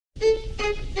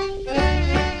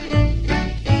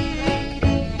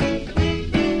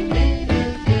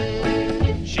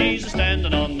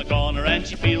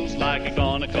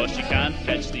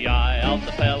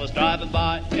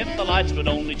lights would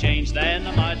only change, then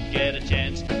I might get a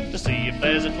chance to see if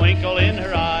there's a twinkle in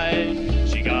her eye.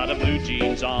 She got a blue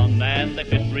jeans on and they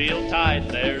fit real tight.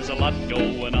 There's a lot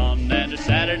going on and it's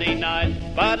Saturday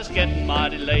night, but it's getting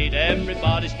mighty late.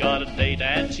 Everybody's got a date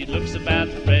and she looks about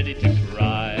ready to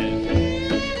cry.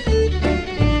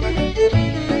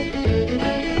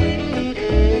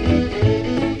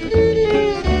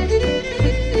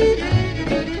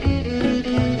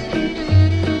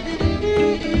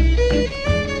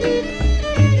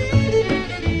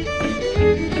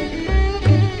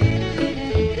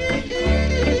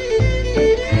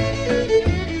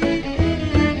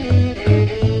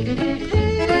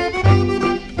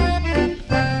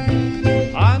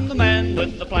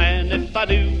 I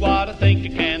do what I think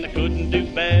I can, I couldn't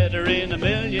do better in a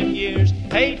million years.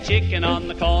 Hey, chicken on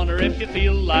the corner, if you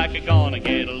feel like you're gonna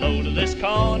get a load of this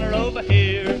corner over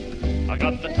here. I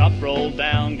got the top rolled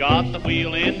down, got the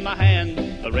wheel in my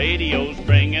hand, the radio's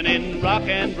bringing in rock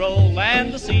and roll,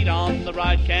 and the seat on the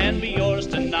right can be yours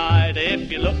tonight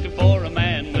if you're looking for a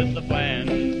man with a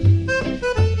plan.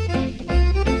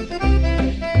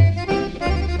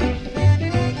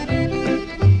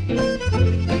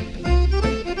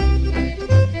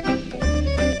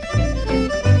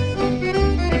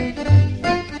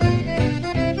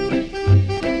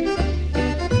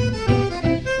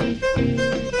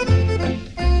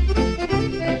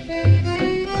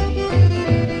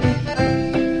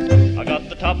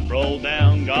 Roll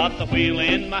down, got the wheel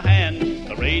in my hand,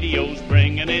 the radio's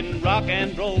bringing in rock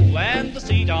and roll, and the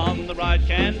seat on the right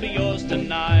can be yours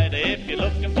tonight if you're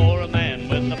looking for a man.